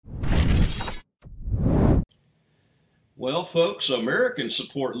Well, folks, Americans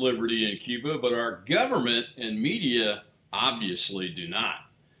support liberty in Cuba, but our government and media obviously do not.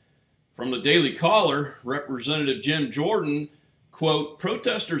 From the Daily Caller, Representative Jim Jordan, quote,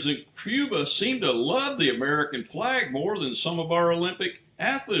 protesters in Cuba seem to love the American flag more than some of our Olympic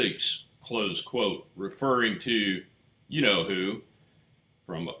athletes, close quote, referring to you know who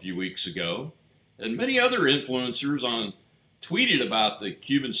from a few weeks ago. And many other influencers on tweeted about the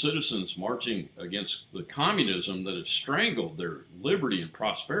Cuban citizens marching against the communism that has strangled their liberty and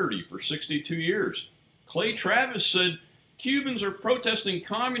prosperity for 62 years. Clay Travis said Cubans are protesting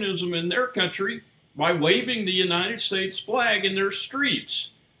communism in their country by waving the United States flag in their streets.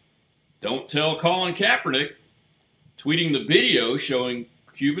 Don't tell Colin Kaepernick, tweeting the video showing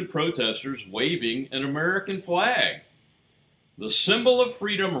Cuban protesters waving an American flag, the symbol of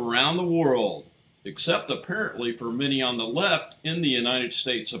freedom around the world, except apparently for many on the left in the United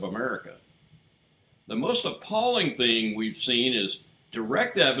States of America. The most appalling thing we've seen is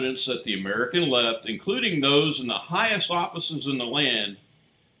direct evidence that the American left, including those in the highest offices in the land,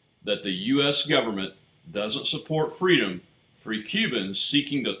 that the U.S. government doesn't support freedom for Cubans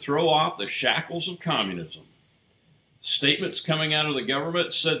seeking to throw off the shackles of communism. Statements coming out of the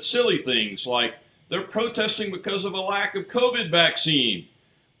government said silly things like they're protesting because of a lack of COVID vaccine,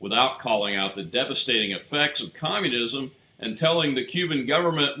 without calling out the devastating effects of communism and telling the Cuban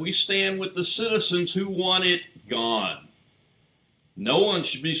government we stand with the citizens who want it gone. No one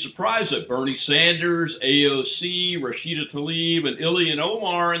should be surprised that Bernie Sanders, AOC, Rashida Tlaib, and Ilhan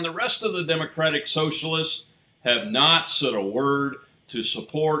Omar and the rest of the Democratic Socialists have not said a word to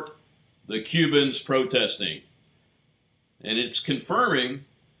support the Cubans protesting. And it's confirming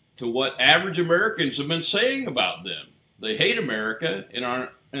to what average Americans have been saying about them. They hate America and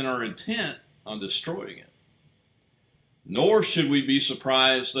are intent on destroying it. Nor should we be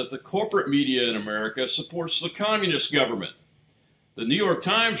surprised that the corporate media in America supports the communist government. The New York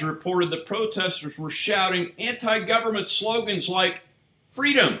Times reported that protesters were shouting anti-government slogans like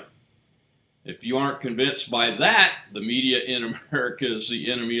freedom. If you aren't convinced by that, the media in America is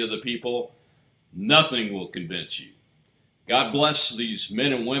the enemy of the people, nothing will convince you. God bless these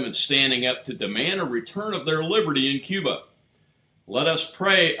men and women standing up to demand a return of their liberty in Cuba. Let us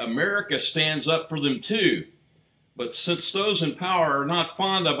pray America stands up for them too. But since those in power are not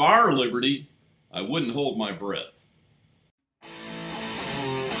fond of our liberty, I wouldn't hold my breath.